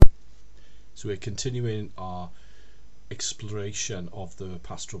So we're continuing our exploration of the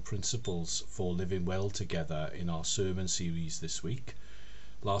pastoral principles for living well together in our sermon series this week.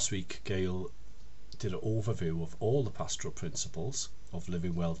 Last week Gail did an overview of all the pastoral principles of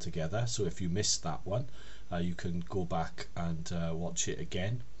living well together, so if you missed that one, you can go back and watch it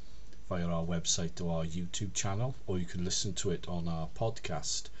again via our website or our YouTube channel, or you can listen to it on our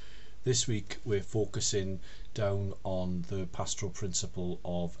podcast. This week we're focusing down on the pastoral principle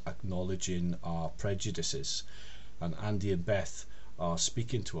of acknowledging our prejudices, and Andy and Beth are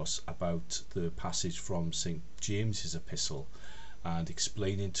speaking to us about the passage from St. James's epistle and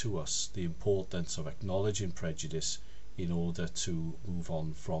explaining to us the importance of acknowledging prejudice in order to move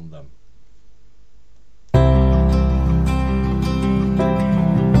on from them.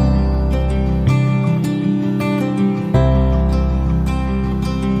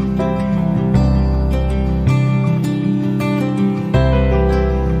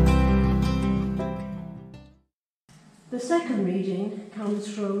 The second reading comes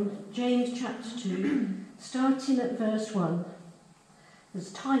from James chapter 2, starting at verse 1.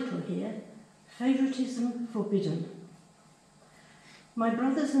 There's a title here, Favouritism Forbidden. My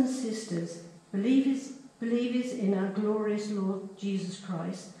brothers and sisters, believers in our glorious Lord Jesus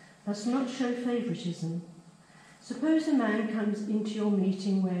Christ, must not show favouritism. Suppose a man comes into your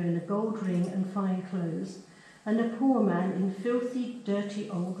meeting wearing a gold ring and fine clothes, and a poor man in filthy, dirty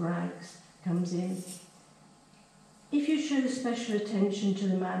old rags comes in. If you show special attention to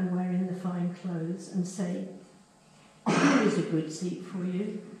the man wearing the fine clothes and say, "Here is a good seat for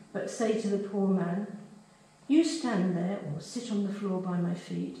you," but say to the poor man, "You stand there or sit on the floor by my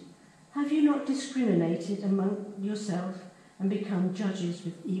feet," have you not discriminated among yourself and become judges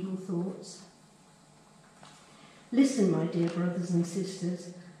with evil thoughts? Listen, my dear brothers and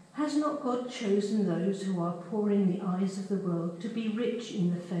sisters, has not God chosen those who are poor in the eyes of the world to be rich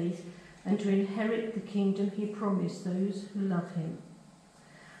in the faith and to inherit the kingdom he promised those who love him?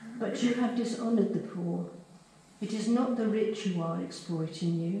 But you have dishonoured the poor. It is not the rich who are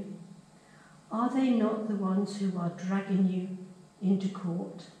exploiting you. Are they not the ones who are dragging you into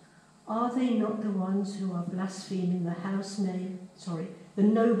court? Are they not the ones who are blaspheming the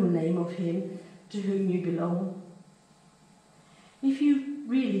noble name of him to whom you belong? If you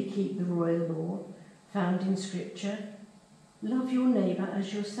really keep the royal law found in Scripture, love your neighbour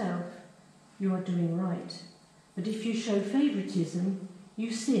as yourself, you are doing right. But if you show favouritism,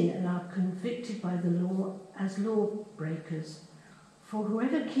 you sin and are convicted by the law as lawbreakers. For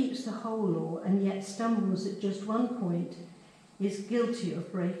whoever keeps the whole law and yet stumbles at just one point is guilty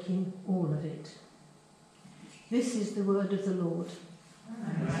of breaking all of it. This is the word of the Lord.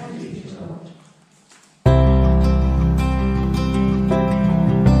 Thanks be to God.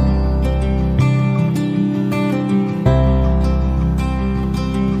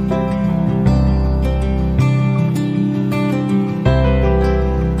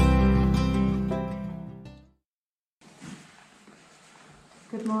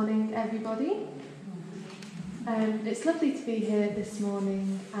 Good morning, everybody. It's lovely to be here this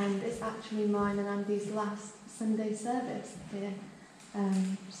morning, and it's actually mine and Andy's last Sunday service here,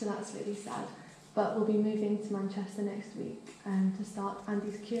 so that's really sad. But we'll be moving to Manchester next week to start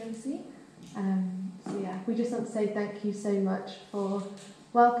Andy's curacy. So yeah, we just want to say thank you so much for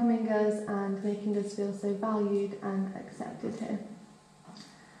welcoming us and making us feel so valued and accepted here.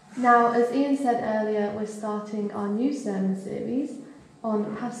 Now, as Ian said earlier, we're starting our new sermon series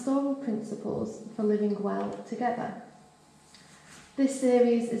on pastoral principles for living well together. This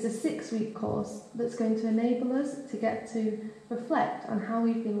series is a 6-week course that's going to enable us to get to reflect on how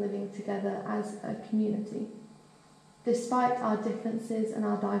we've been living together as a community, despite our differences and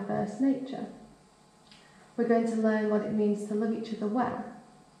our diverse nature. We're going to learn what it means to love each other well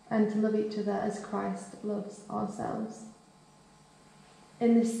and to love each other as Christ loves ourselves.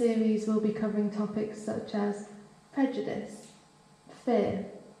 In this series, we'll be covering topics such as prejudice, fear,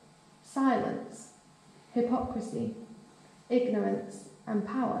 silence, hypocrisy, ignorance, and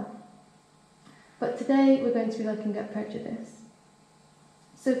power. But today we're going to be looking at prejudice.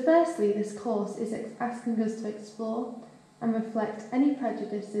 So firstly, this course is asking us to explore and reflect any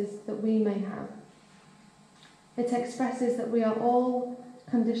prejudices that we may have. It expresses that we are all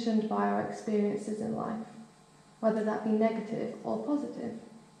conditioned by our experiences in life, whether that be negative or positive.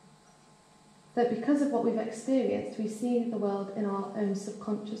 That because of what we've experienced, we see the world in our own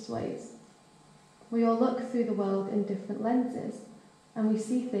subconscious ways. We all look through the world in different lenses, and we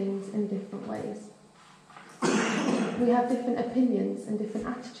see things in different ways. We have different opinions and different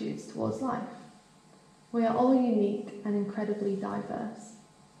attitudes towards life. We are all unique and incredibly diverse.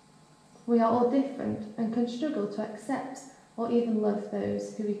 We are all different and can struggle to accept or even love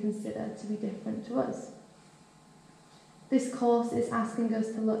those who we consider to be different to us. This course is asking us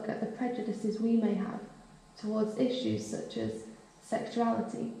to look at the prejudices we may have towards issues such as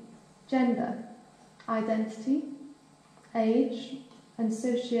sexuality, gender, identity, age, and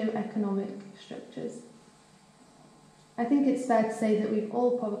socio-economic structures. I think it's fair to say that we've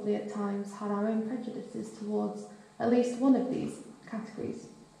all probably at times had our own prejudices towards at least one of these categories.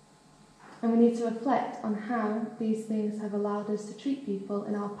 And we need to reflect on how these things have allowed us to treat people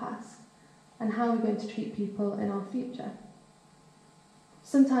in our past and how we're going to treat people in our future.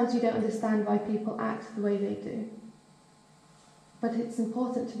 Sometimes we don't understand why people act the way they do. But it's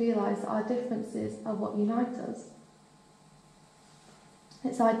important to realise that our differences are what unite us.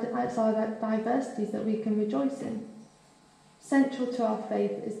 It's our diversities that we can rejoice in. Central to our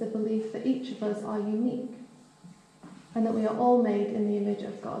faith is the belief that each of us are unique and that we are all made in the image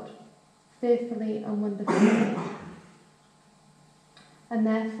of God, fearfully and wonderfully made. And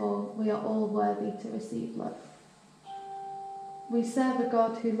therefore we are all worthy to receive love. We serve a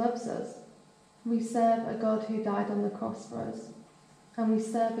God who loves us. We serve a God who died on the cross for us. And we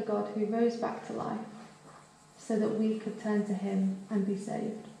serve a God who rose back to life so that we could turn to him and be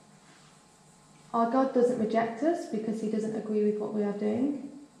saved. Our God doesn't reject us because he doesn't agree with what we are doing.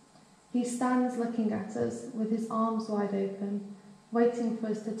 He stands looking at us with his arms wide open, waiting for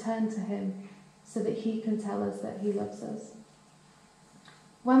us to turn to him so that he can tell us that he loves us.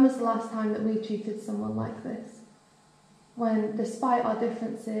 When was the last time that we treated someone like this? When, despite our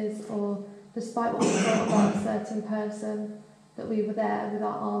differences or despite what we thought about a certain person, that we were there with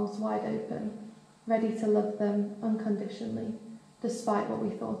our arms wide open, ready to love them unconditionally, despite what we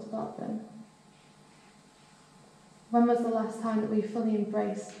thought about them. When was the last time that we fully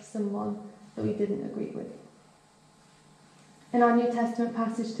embraced someone that we didn't agree with? In our New Testament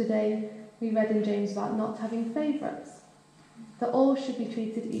passage today, we read in James about not having favourites, that all should be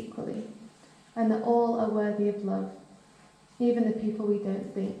treated equally, and that all are worthy of love, even the people we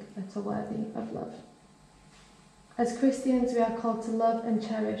don't think that are worthy of love. As Christians, we are called to love and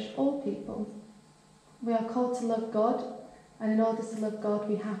cherish all people. We are called to love God, and in order to love God,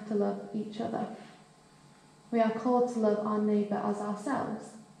 we have to love each other. We are called to love our neighbour as ourselves.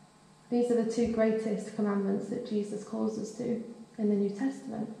 These are the two greatest commandments that Jesus calls us to in the New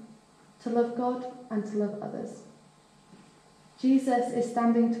Testament, to love God and to love others. Jesus is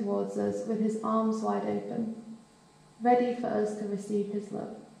standing towards us with his arms wide open, ready for us to receive his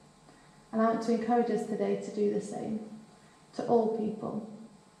love. And I want to encourage us today to do the same, to all people,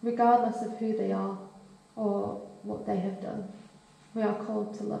 regardless of who they are or what they have done. We are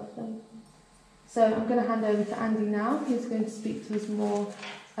called to love them. So I'm going to hand over to Andy now, who's going to speak to us more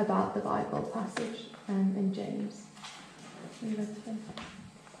about the Bible passage in James. Are you ready to go?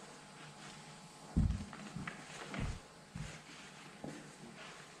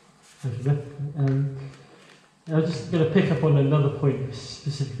 Thank you, Beth. I'm just going to pick up on another point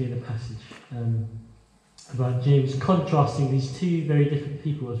specifically in the passage about James contrasting these two very different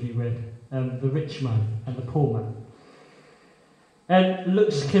people as we read, the rich man and the poor man. And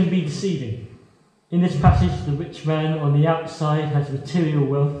looks can be deceiving. In this passage, the rich man on the outside has material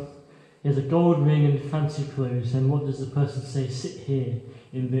wealth. He has a gold ring and fancy clothes. And what does the person say? Sit here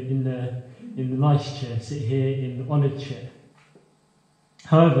in the nice chair. Sit here in the honoured chair.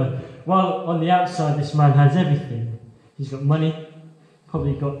 However, while on the outside this man has everything, he's got money,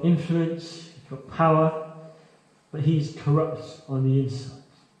 probably got influence, he's got power, but he's corrupt on the inside.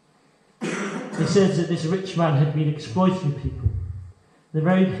 It says that this rich man had been exploiting people, the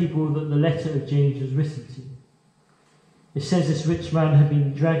very people that the letter of James was written to. It says this rich man had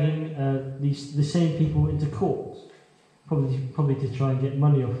been dragging the same people into court, probably to try and get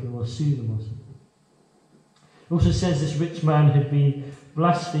money off them or sue them or something. It also says this rich man had been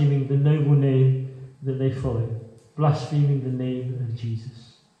blaspheming the noble name that they follow, blaspheming the name of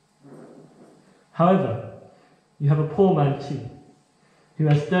Jesus. However, you have a poor man too, who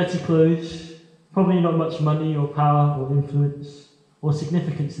has dirty clothes, probably not much money or power or influence or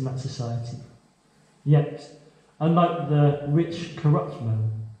significance in that society. Yet, unlike the rich, corrupt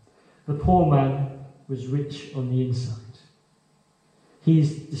man, the poor man was rich on the inside. He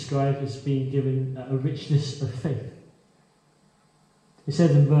is described as being given a richness of faith. It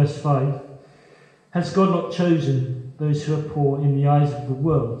says in verse 5, "Has God not chosen those who are poor in the eyes of the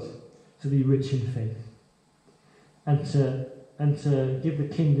world to be rich in faith, and to give the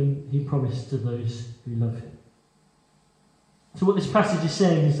kingdom he promised to those who love him?" So what this passage is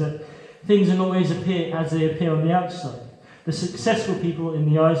saying is that things don't always appear as they appear on the outside. The successful people in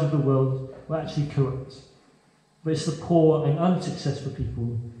the eyes of the world were actually corrupt. But it's the poor and unsuccessful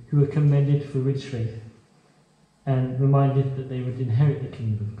people who are commended for rich faith. and reminded that they would inherit the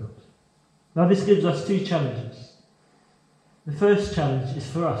kingdom of God. Now this gives us two challenges. The first challenge is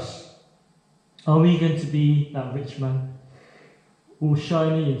for us. Are we going to be that rich man, all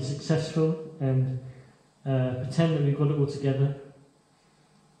shiny and successful, and pretend that we've got it all together,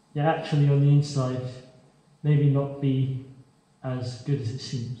 yet actually on the inside maybe not be as good as it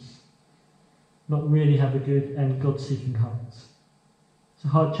seems, not really have a good and God-seeking heart? It's a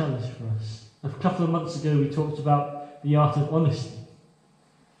hard challenge for us. A couple of months ago we talked about the art of honesty.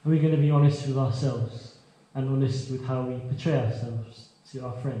 Are we going to be honest with ourselves and honest with how we portray ourselves to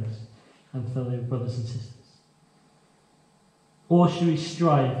our friends and fellow brothers and sisters? Or should we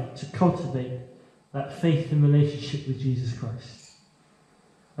strive to cultivate that faith and relationship with Jesus Christ?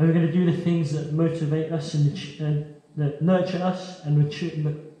 Are we going to do the things that motivate us and that nurture us and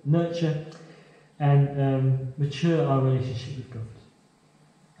nurture and mature our relationship with God,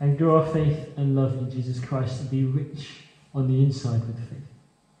 and grow our faith and love in Jesus Christ and be rich on the inside with faith,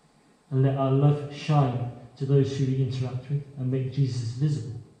 and let our love shine to those who we interact with and make Jesus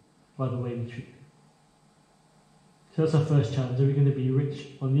visible by the way we treat them? So that's our first challenge. Are we going to be rich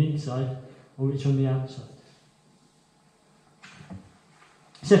on the inside or rich on the outside?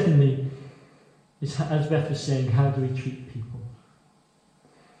 Secondly, is, as Beth was saying, how do we treat people?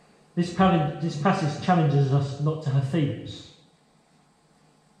 This passage challenges us not to have favourites.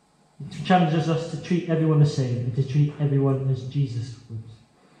 It challenges us to treat everyone the same and to treat everyone as Jesus would.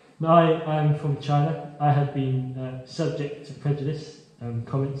 Now, I am from China. I have been subject to prejudice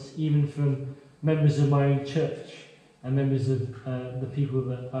comments, even from members of my own church and members of the people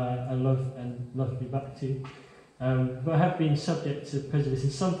that I love and love me back to. But I have been subject to prejudice,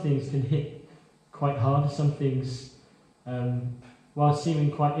 and some things can hit quite hard. Some things, while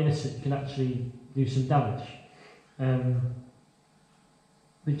seeming quite innocent, can actually do some damage.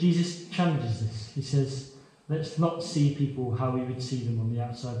 But Jesus challenges this. He says, let's not see people how we would see them on the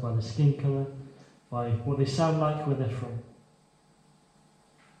outside, by the skin colour, by what they sound like, where they're from.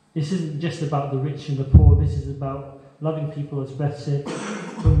 This isn't just about the rich and the poor. This is about loving people, as Beth said,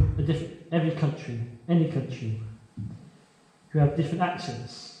 from every country, any country, who have different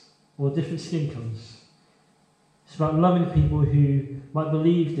accents or different skin colours. It's about loving people who might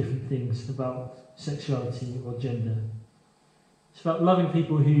believe different things about sexuality or gender. It's about loving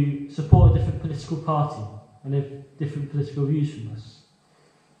people who support a different political party and have different political views from us.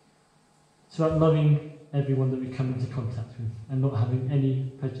 It's about loving everyone that we come into contact with and not having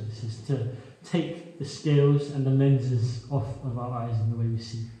any prejudices, to take the scales and the lenses off of our eyes in the way we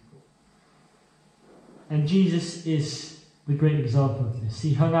see people. And Jesus is the great example of this.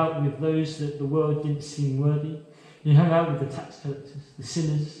 He hung out with those that the world didn't seem worthy. He hung out with the tax collectors, the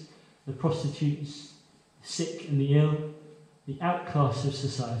sinners, the prostitutes, the sick and the ill, the outcasts of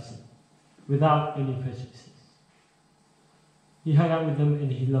society, without any prejudices. He hung out with them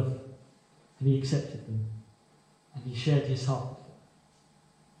and he loved them, and he accepted them, and he shared his heart with them.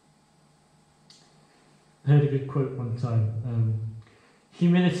 I heard a good quote one time.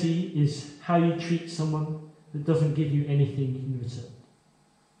 Humility is how you treat someone that doesn't give you anything in return.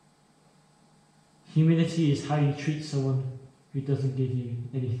 Humility is how you treat someone who doesn't give you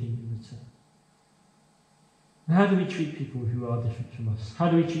anything in return. And how do we treat people who are different from us? How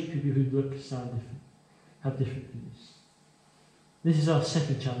do we treat people who look, sound different, have different views? This is our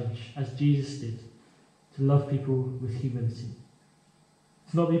second challenge, as Jesus did, to love people with humility.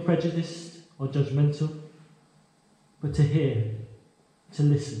 To not be prejudiced or judgmental, but to hear, to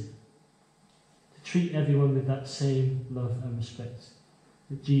listen, to treat everyone with that same love and respect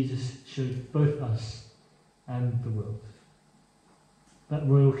that Jesus showed both us and the world. That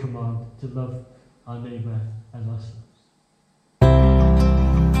royal command to love our neighbour as ourselves.